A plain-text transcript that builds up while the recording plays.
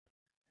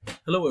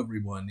Hello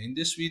everyone. In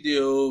this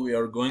video, we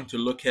are going to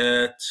look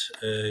at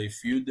a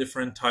few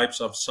different types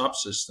of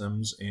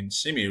subsystems in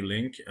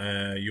Simulink.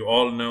 You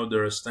all know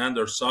there is a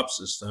standard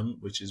subsystem,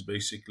 which is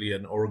basically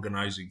an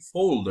organizing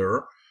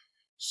folder.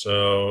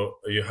 So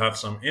you have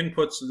some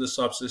inputs to the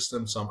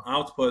subsystem, some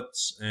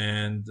outputs,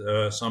 and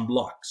some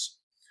blocks.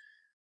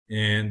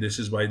 And this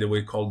is, by the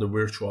way, called the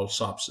virtual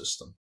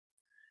subsystem.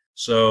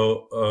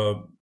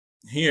 So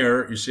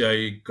here you see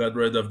I got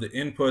rid of the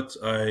input.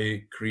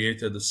 I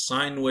created a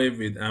sine wave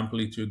with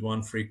amplitude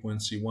 1,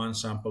 frequency 1,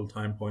 sample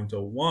time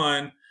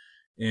 0.01,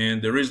 and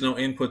there is no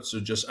input, so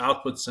just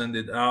output, send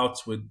it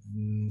out with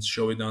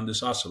show it on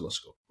this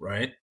oscilloscope,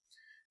 right?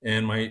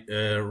 And my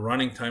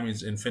running time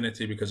is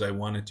infinity because I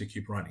want it to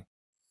keep running.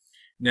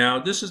 Now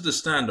this is the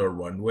standard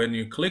one. When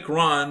you click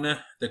run,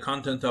 the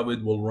content of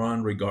it will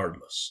run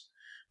regardless.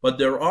 But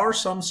there are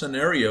some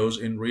scenarios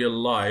in real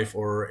life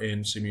or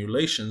in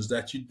simulations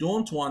that you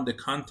don't want the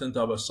content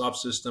of a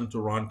subsystem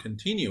to run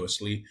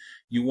continuously.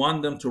 You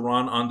want them to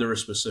run under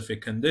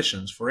specific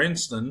conditions. For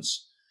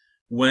instance,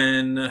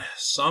 when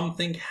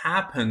something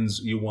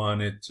happens, you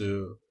want it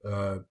to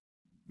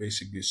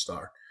basically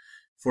start.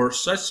 For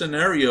such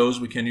scenarios,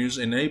 we can use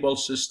enable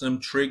system,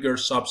 trigger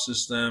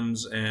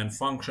subsystems, and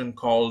function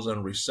calls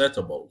and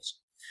resettables.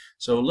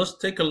 So let's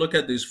take a look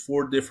at these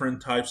 4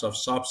 different types of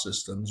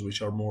subsystems,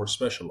 which are more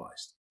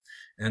specialized.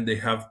 And they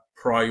have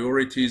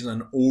priorities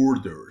and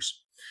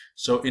orders.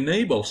 So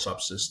enable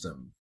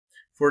subsystem.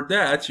 For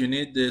that, you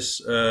need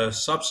this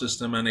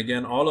subsystem. And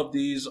again, all of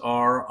these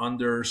are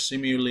under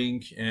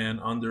Simulink and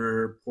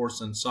under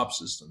ports and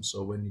subsystems.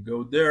 So when you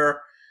go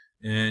there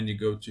and you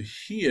go to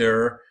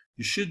here,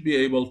 you should be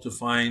able to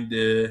find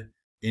the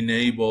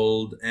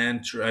enabled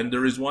and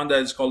there is one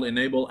that is called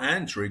enable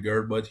and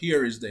trigger, but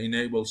here is the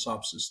enable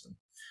subsystem.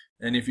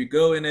 And if you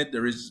go in it,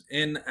 there is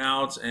in,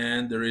 out,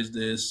 and there is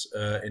this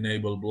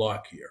enable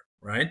block here,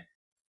 right?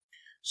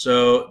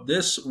 So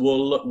this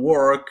will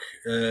work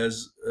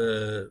as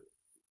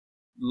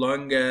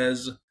long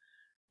as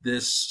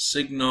this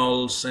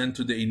signal sent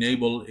to the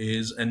enable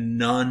is a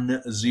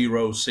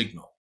non-zero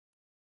signal.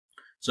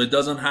 So it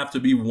doesn't have to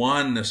be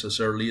 1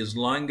 necessarily. As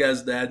long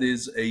as that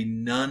is a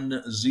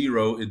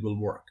non-zero, it will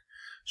work.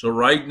 So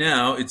right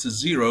now it's a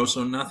 0,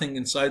 so nothing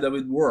inside of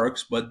it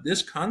works, but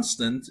this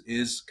constant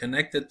is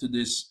connected to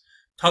this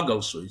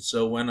toggle switch.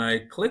 So when I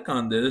click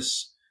on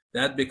this,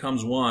 that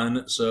becomes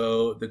 1,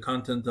 so the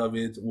content of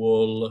it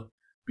will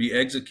be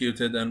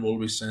executed and will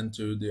be sent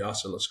to the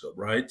oscilloscope,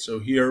 right? So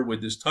here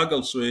with this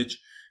toggle switch,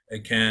 I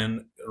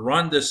can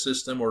run this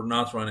system or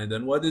not run it.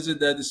 And what is it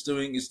that it's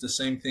doing? It's the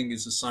same thing.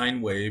 It's a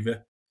sine wave,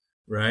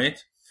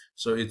 right?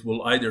 So it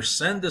will either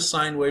send the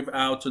sine wave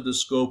out to the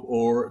scope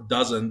or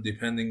doesn't,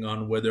 depending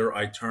on whether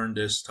I turn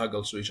this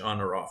toggle switch on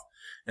or off.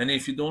 And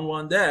if you don't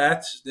want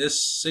that,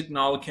 this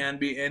signal can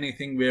be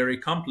anything very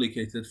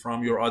complicated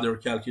from your other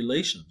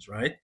calculations,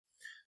 right?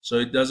 So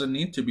it doesn't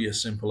need to be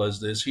as simple as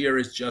this. Here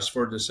it's just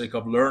for the sake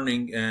of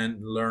learning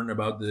and learn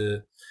about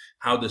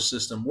how the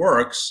system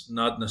works,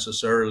 not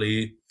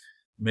necessarily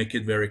make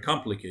it very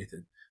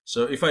complicated.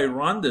 So if I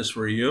run this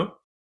for you,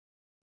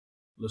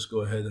 let's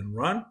go ahead and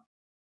run.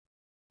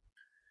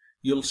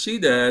 You'll see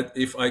that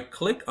if I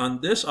click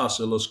on this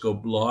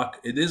oscilloscope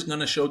block, it is going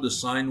to show the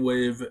sine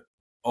wave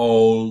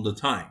all the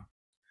time,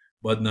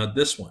 but not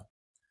this one.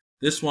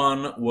 This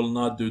one will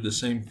not do the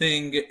same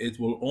thing.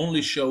 It will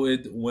only show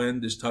it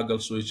when this toggle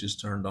switch is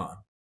turned on.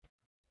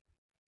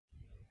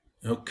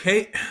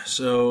 Okay,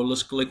 so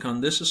let's click on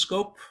this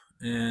scope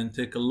and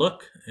take a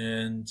look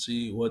and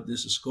see what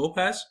this scope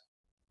has.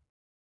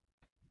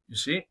 You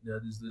see,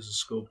 that is this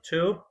scope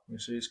 2. You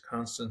see it's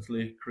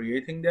constantly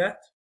creating that,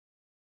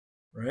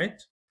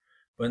 right?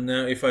 But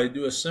now if I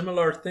do a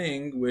similar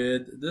thing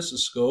with this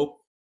scope,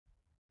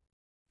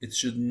 it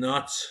should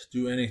not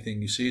do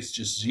anything. You see, it's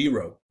just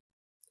 0.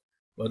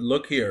 But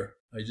look here,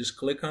 I just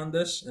click on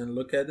this and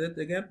look at it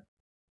again.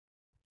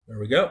 There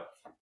we go.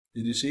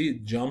 Did you see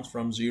it jumped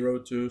from 0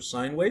 to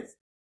sine wave?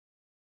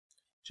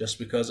 Just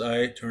because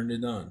I turned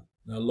it on.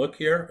 Now look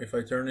here, if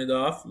I turn it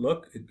off,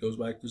 look, it goes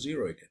back to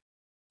 0 again.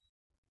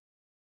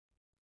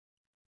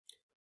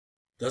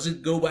 Does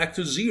it go back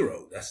to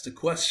 0? That's the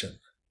question.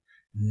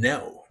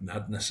 No,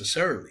 not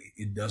necessarily.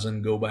 It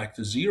doesn't go back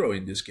to 0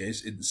 in this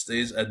case. It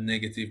stays at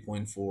negative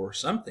 0.4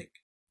 something.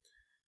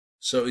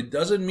 So it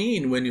doesn't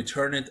mean when you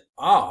turn it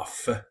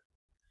off,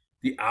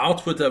 the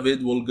output of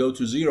it will go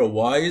to 0.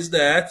 Why is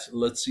that?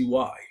 Let's see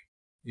why.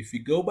 If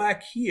you go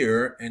back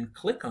here and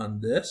click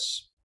on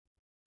this,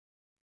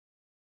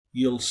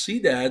 you'll see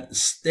that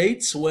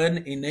states when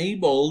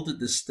enabled,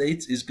 the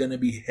states is going to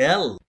be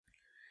held.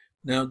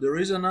 Now there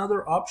is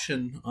another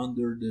option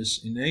under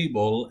this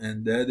enable,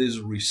 and that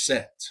is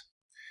reset.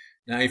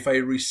 Now if I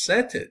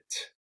reset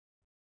it,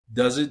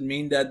 does it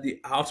mean that the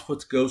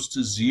output goes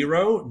to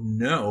 0?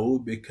 No,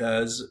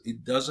 because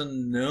it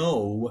doesn't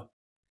know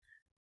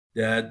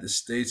that the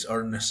states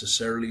are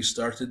necessarily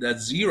started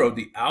at 0.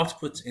 The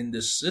output in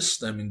the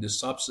system, in the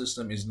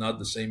subsystem, is not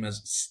the same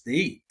as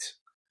state.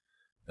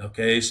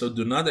 Okay, so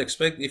do not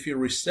expect if you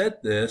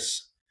reset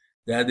this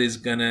that is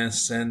gonna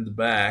send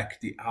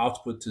back the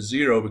output to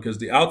 0, because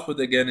the output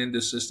again in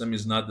this system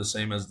is not the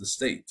same as the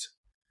state.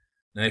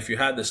 Now, if you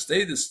had the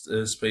state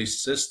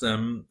space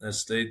system, a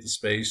state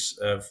space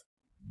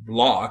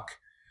block,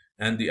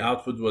 and the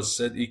output was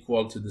set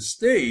equal to the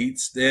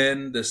states,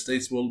 then the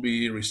states will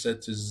be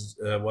reset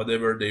to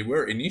whatever they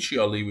were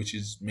initially, which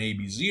is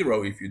maybe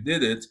 0 if you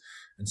did it,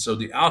 and so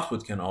the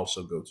output can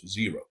also go to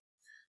 0.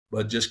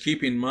 But just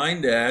keep in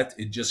mind that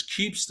it just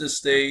keeps the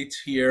state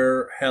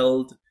here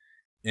held,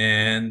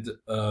 and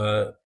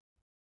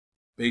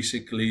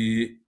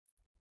basically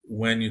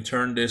when you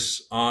turn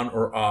this on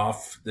or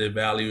off, the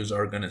values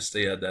are going to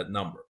stay at that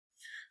number.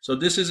 So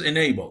this is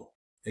enable.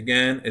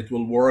 Again, it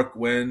will work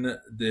when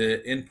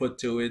the input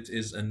to it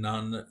is a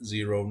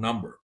non-zero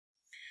number.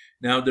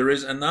 Now, there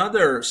is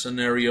another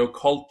scenario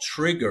called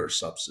trigger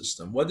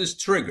subsystem. What is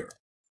trigger?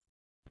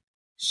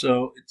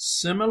 So it's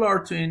similar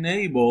to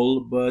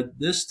enable, but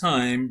this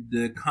time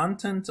the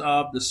content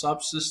of the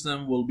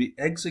subsystem will be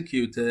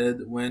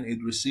executed when it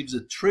receives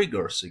a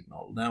trigger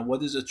signal. Now,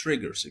 what is a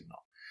trigger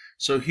signal?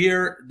 So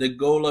here, the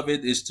goal of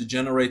it is to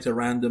generate a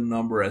random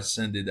number and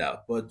send it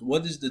out. But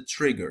what is the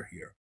trigger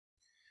here?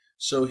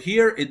 So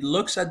here, it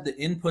looks at the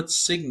input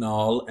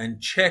signal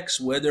and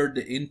checks whether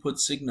the input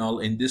signal,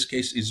 in this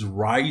case, is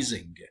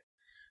rising.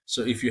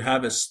 So if you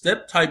have a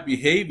step type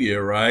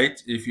behavior,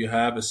 right, if you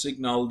have a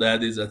signal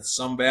that is at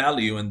some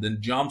value and then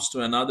jumps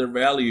to another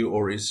value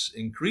or is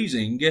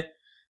increasing,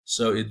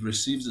 so it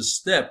receives a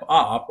step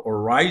up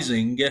or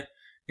rising,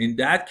 in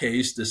that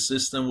case, the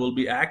system will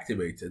be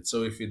activated.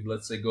 So if it,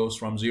 let's say, goes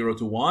from 0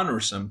 to 1 or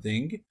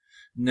something,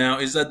 now,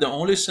 is that the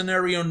only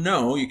scenario?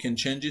 No, you can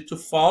change it to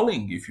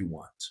falling if you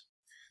want.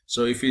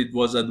 So if it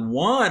was at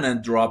 1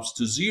 and drops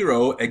to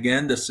 0,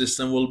 again, the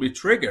system will be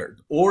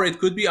triggered. Or it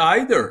could be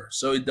either.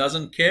 So it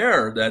doesn't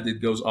care that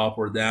it goes up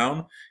or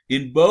down.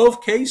 In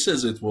both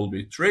cases, it will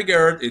be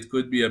triggered. It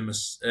could be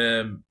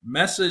a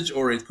message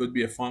or it could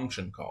be a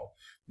function call.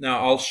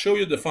 Now, I'll show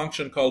you the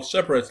function call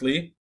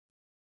separately.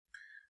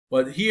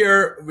 But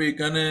here, we're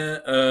going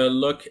to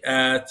look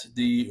at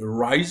the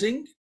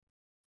rising.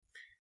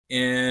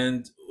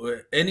 And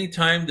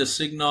anytime the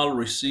signal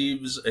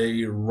receives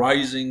a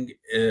rising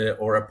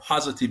or a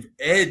positive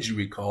edge,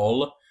 we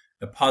call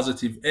a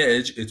positive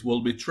edge, it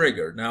will be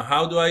triggered. Now,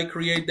 how do I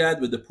create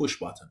that? With the push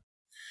button.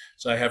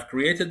 So I have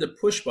created the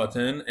push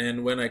button,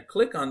 and when I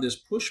click on this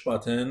push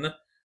button,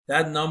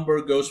 that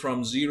number goes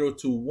from 0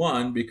 to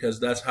 1 because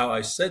that's how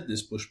I set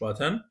this push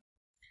button.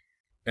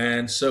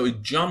 And so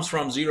it jumps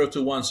from 0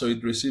 to 1, so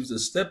it receives the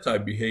step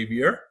type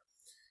behavior.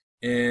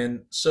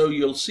 And so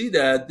you'll see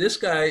that this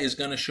guy is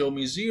going to show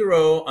me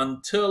 0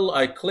 until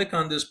I click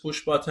on this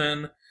push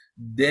button.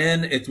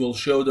 Then it will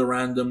show the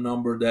random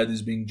number that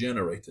is being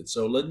generated.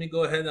 So let me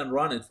go ahead and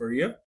run it for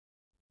you.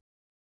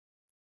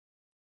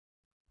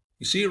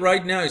 You see,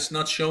 right now it's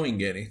not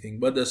showing anything.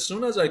 But as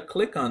soon as I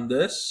click on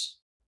this,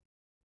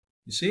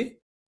 you see,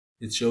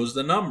 it shows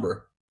the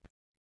number.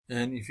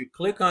 And if you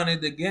click on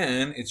it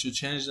again, it should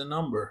change the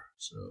number.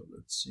 So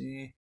let's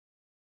see.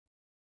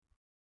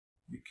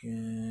 You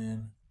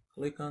can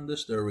click on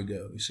this. There we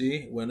go. You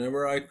see,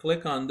 whenever I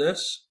click on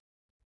this,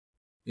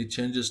 it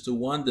changes to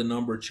 1. The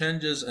number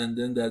changes, and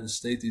then that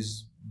state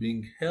is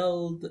being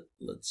held.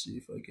 Let's see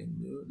if I can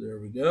do it. There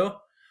we go.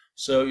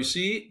 So you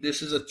see,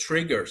 this is a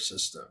trigger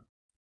system.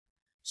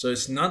 So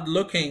it's not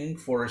looking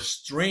for a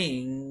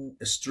stream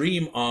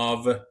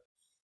of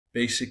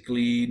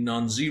basically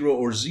non-zero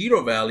or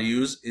 0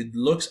 values. It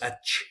looks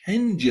at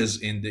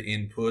changes in the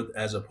input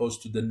as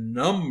opposed to the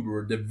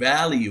number, the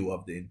value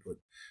of the input.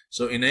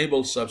 So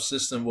enable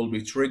subsystem will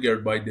be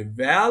triggered by the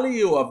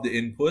value of the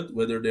input,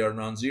 whether they are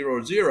non-zero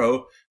or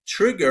 0.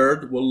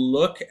 Triggered will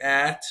look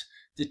at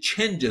the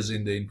changes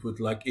in the input,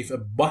 like if a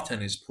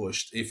button is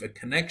pushed, if a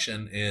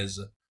connection is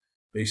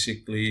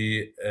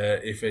basically,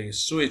 if a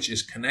switch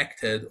is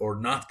connected or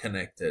not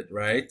connected,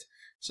 right?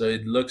 So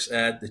it looks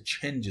at the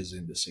changes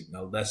in the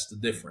signal. That's the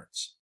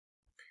difference.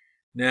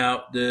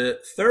 Now, the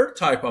third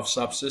type of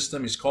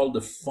subsystem is called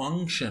the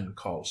function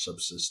call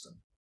subsystem.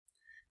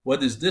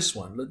 What is this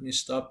one? Let me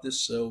stop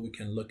this so we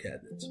can look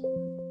at it.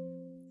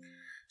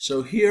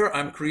 So here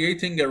I'm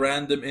creating a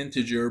random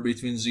integer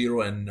between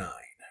 0 and 9,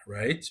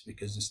 right?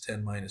 Because it's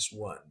 10 minus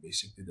 1,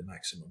 basically the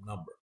maximum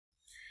number.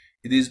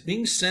 It is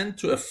being sent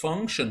to a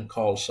function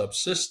call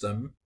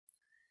subsystem,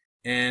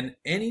 and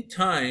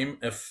anytime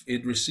if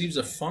it receives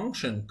a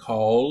function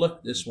call,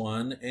 this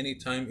one,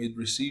 anytime it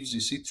receives,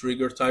 you see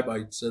trigger type,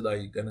 I said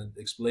I'm gonna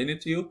explain it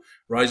to you,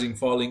 rising,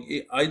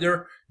 falling,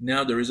 either,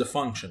 now there is a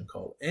function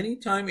call.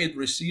 Anytime it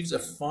receives a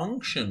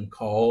function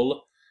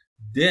call,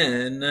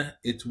 then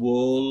it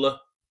will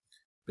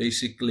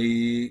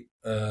basically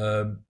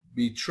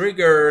be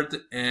triggered,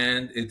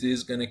 and it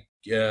is gonna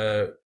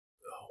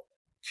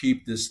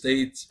keep the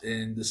state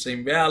in the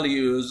same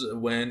values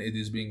when it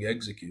is being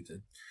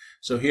executed.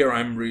 So here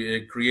I'm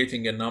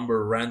creating a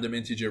number, random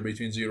integer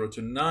between 0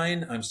 to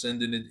 9. I'm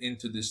sending it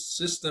into this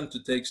system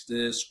to take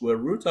the square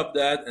root of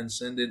that and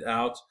send it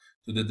out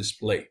to the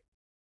display.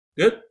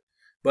 Good?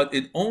 but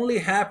it only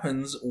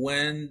happens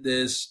when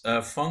this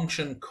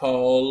function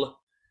call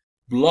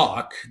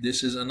block,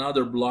 this is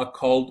another block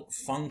called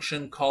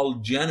function call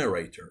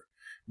generator.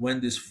 When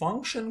this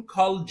function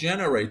call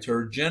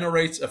generator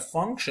generates a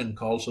function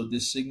call, so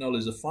this signal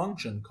is a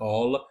function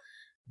call,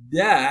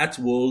 that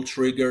will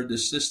trigger the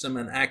system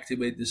and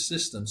activate the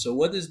system. So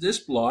what is this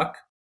block?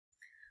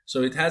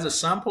 So it has a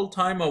sample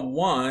time of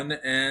 1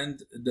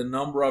 and the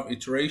number of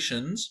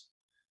iterations.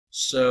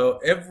 So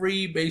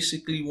every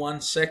basically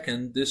 1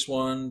 second, this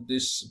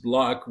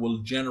block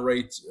will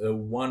generate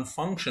one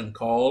function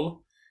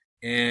call,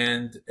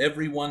 and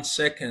every 1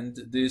 second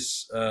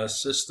this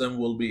system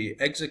will be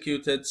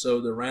executed.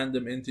 So the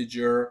random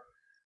integer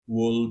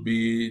will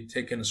be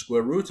taken a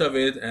square root of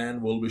it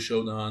and will be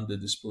shown on the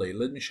display.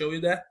 Let me show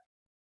you that.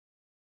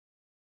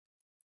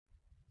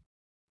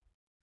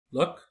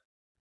 Look,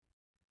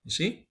 you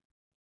see,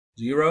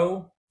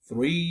 0,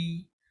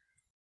 3,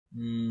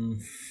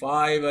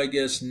 5, I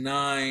guess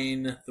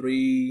 9,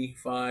 3,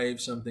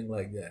 5, something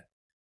like that.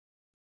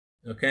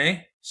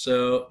 Okay,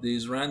 so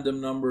these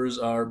random numbers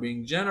are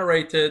being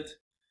generated,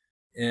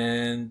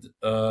 and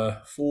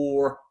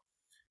 4,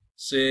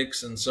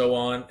 6, and so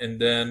on, and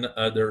then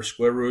their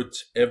square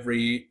root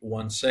every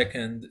 1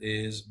 second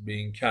is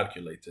being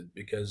calculated,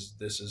 because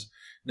this is,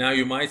 now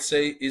you might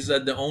say, is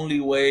that the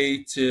only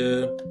way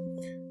to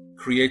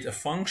create a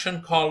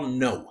function call?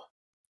 No,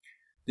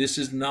 this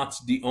is not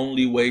the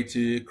only way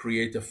to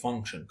create a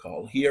function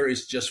call. Here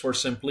is just for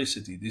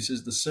simplicity. This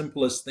is the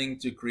simplest thing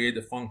to create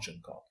a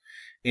function call.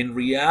 In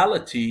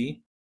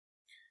reality,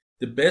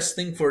 the best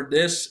thing for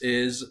this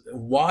is,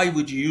 why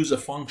would you use a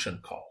function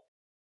call?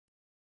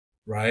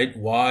 Right?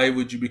 Why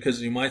would you?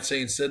 Because you might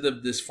say, instead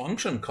of this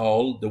function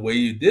call, the way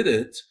you did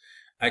it,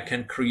 I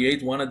can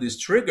create one of these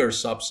trigger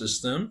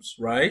subsystems,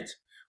 right?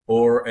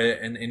 Or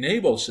an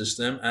enable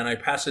system, and I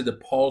pass it a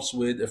pulse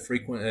with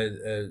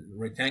a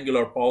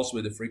rectangular pulse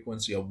with a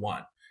frequency of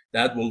 1.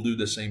 That will do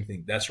the same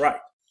thing. That's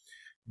right.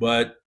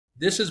 But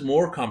this is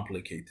more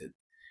complicated.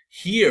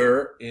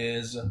 Here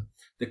is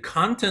the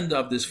content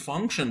of this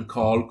function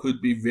call could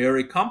be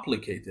very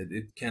complicated.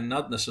 It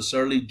cannot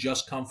necessarily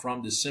just come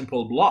from this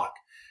simple block.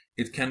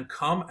 It can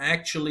come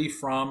actually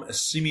from a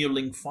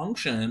Simulink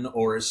function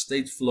or a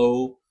state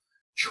flow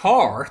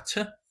chart,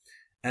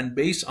 and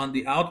based on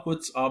the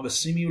outputs of a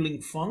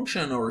Simulink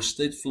function or a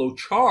state flow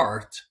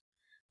chart,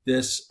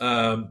 this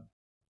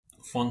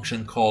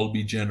function call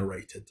be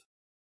generated.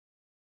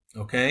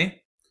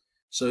 Okay?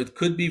 So it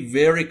could be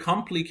very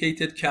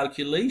complicated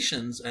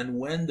calculations, and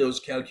when those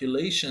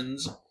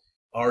calculations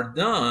are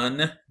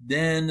done,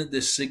 then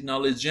the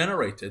signal is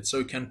generated. So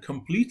it can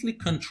completely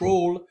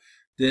control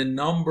the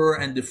number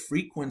and the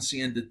frequency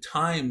and the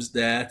times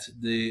that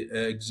the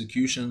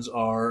executions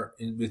are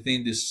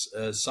within this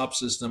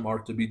subsystem are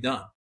to be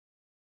done.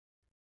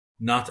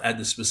 Not at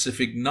the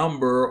specific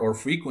number or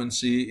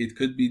frequency. It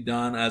could be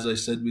done, as I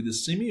said, with a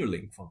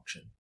Simulink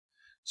function.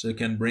 So you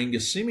can bring a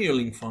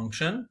Simulink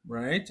function,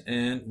 right?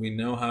 And we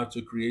know how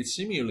to create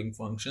Simulink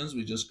functions.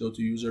 We just go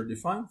to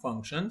user-defined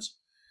functions,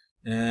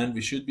 and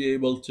we should be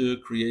able to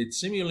create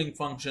Simulink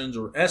functions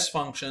or S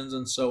functions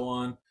and so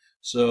on.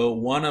 So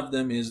one of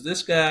them is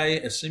this guy,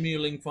 a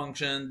Simulink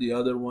function. The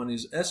other one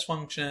is S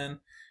function,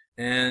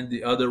 and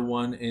the other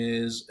one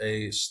is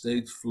a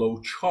state flow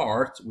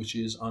chart, which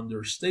is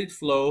under state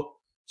flow.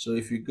 So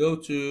if you go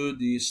to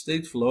the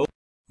state flow,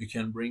 you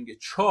can bring a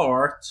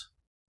chart.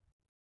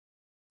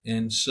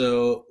 And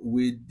so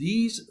with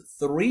these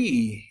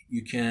 3,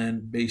 you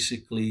can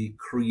basically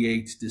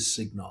create this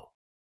signal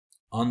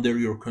under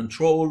your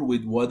control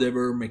with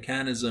whatever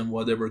mechanism,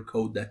 whatever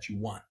code that you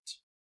want.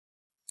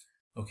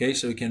 Okay,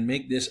 so you can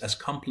make this as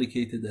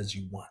complicated as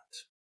you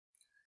want.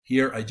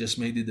 Here, I just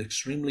made it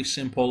extremely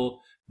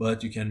simple,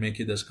 but you can make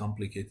it as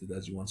complicated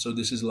as you want. So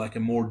this is like a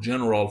more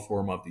general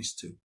form of these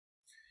 2.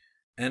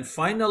 And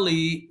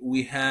finally,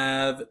 we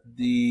have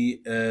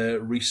the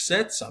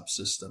reset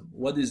subsystem.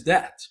 What is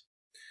that?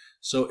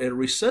 So a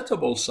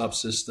resettable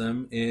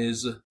subsystem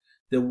is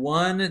the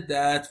one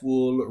that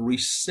will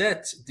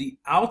reset the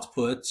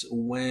output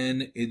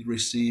when it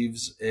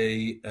receives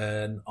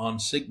an on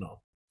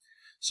signal.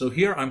 So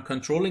here I'm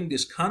controlling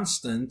this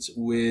constant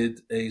with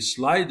a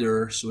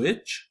slider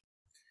switch.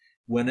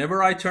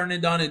 Whenever I turn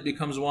it on, it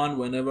becomes 1.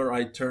 Whenever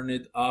I turn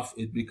it off,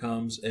 it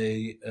becomes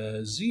a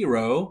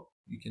 0.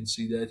 You can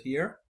see that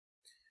here.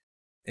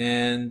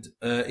 And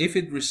if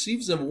it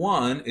receives a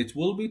 1, it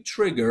will be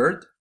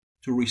triggered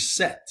to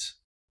reset.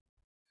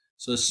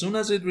 So as soon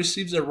as it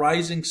receives a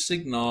rising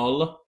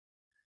signal,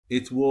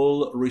 it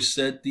will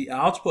reset the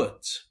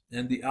output.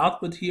 And the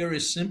output here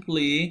is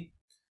simply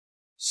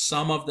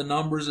sum of the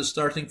numbers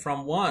starting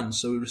from 1.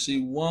 So we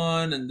receive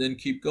 1 and then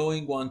keep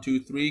going, 1,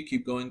 2, 3,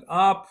 keep going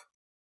up,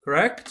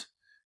 correct?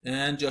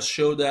 And just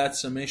show that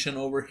summation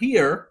over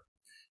here.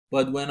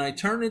 But when I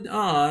turn it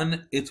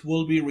on, it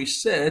will be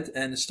reset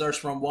and it starts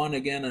from 1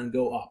 again and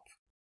go up.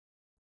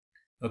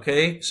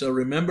 Okay, so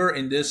remember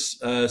in this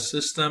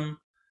system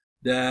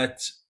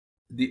that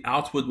the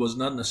output was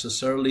not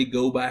necessarily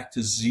go back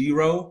to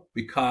 0,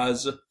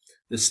 because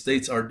the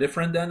states are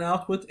different than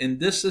output. In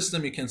this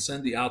system, you can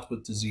send the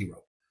output to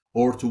 0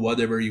 or to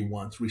whatever you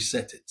want,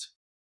 reset it.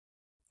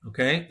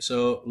 Okay,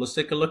 so let's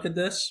take a look at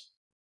this.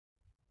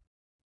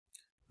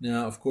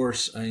 Now, of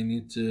course, I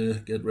need to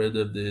get rid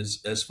of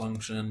this S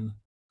function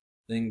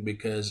thing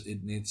because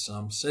it needs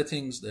some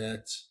settings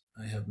that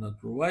I have not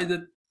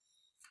provided.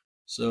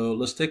 So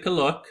let's take a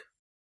look.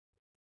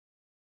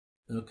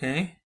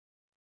 Okay,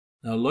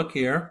 now look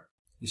here.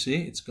 You see,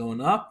 it's going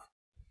up.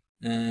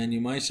 And you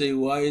might say,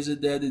 why is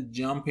it that it's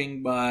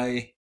jumping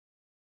by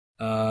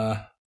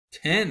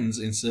tens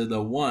instead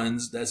of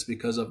ones? That's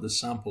because of the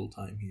sample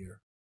time here.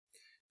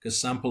 Because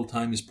sample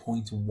time is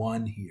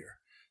 0.1 here.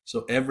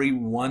 So every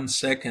 1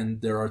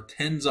 second, there are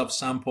tens of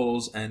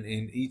samples, and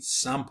in each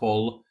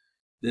sample,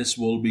 this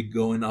will be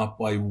going up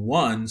by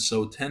 1.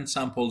 So 10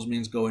 samples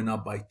means going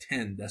up by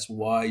 10. That's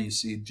why you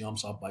see it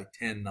jumps up by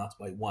 10, not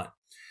by 1.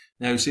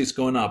 Now you see it's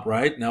going up,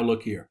 right? Now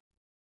look here.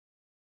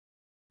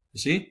 You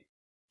see?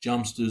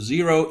 Jumps to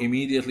 0.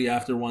 Immediately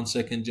after 1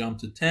 second, jump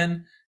to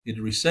 10. It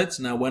resets.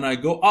 Now when I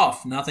go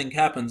off, nothing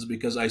happens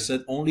because I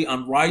said only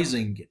on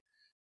rising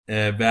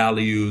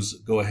values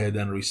go ahead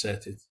and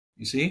reset it.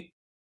 You see?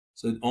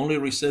 So it only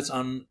resets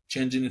on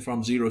changing it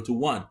from 0 to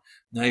 1.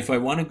 Now if I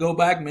want to go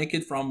back, make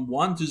it from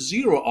 1 to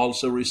 0,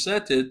 also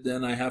reset it,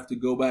 then I have to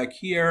go back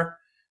here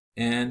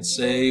and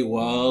say,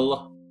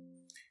 well,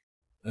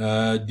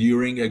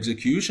 during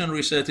execution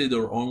reset it,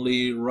 or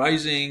only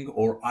rising,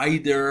 or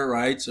either,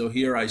 right? So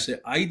here I say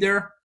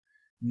either.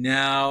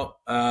 Now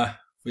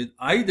with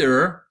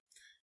either,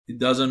 it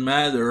doesn't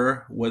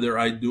matter whether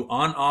I do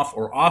on off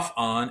or off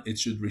on, it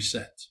should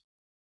reset.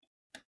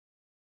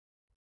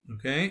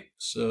 Okay,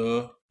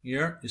 so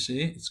here you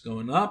see it's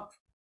going up.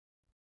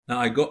 Now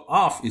I go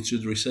off, it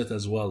should reset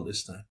as well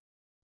this time.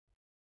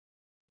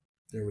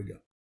 There we go.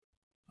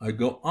 I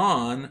go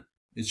on,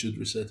 it should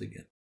reset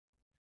again.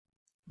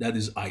 That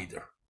is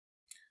either.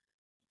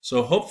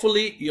 So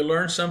hopefully you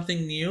learned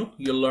something new.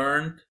 You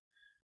learned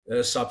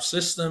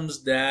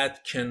subsystems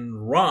that can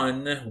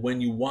run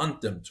when you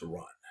want them to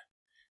run.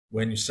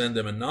 When you send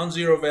them a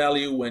non-zero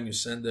value, when you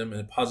send them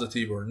a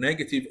positive or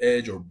negative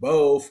edge, or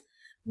both,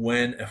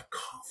 when a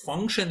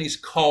function is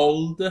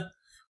called,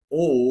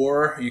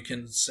 or you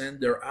can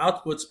send their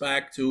outputs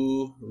back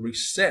to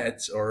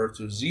reset or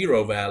to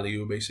 0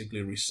 value,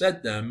 basically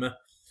reset them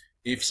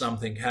if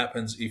something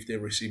happens, if they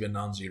receive a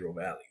non-zero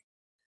value.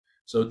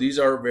 So these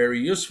are very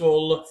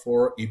useful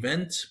for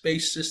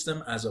event-based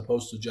system as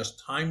opposed to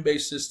just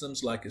time-based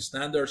systems like a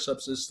standard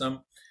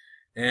subsystem.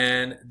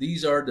 And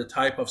these are the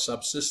type of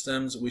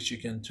subsystems which you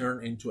can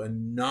turn into a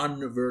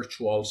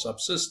non-virtual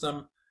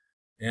subsystem.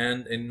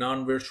 And in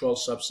non-virtual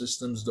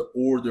subsystems, the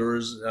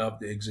orders of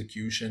the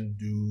execution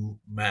do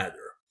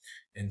matter.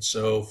 And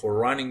so for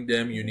running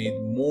them, you need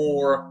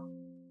more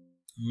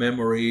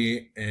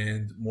memory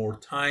and more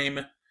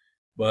time.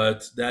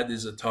 But that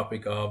is a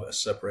topic of a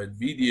separate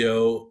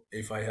video.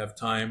 If I have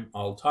time,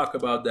 I'll talk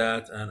about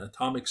that and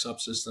atomic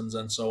subsystems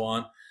and so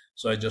on.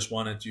 So I just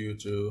wanted you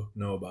to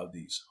know about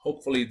these.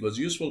 Hopefully it was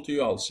useful to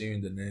you. I'll see you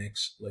in the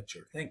next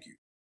lecture. Thank you.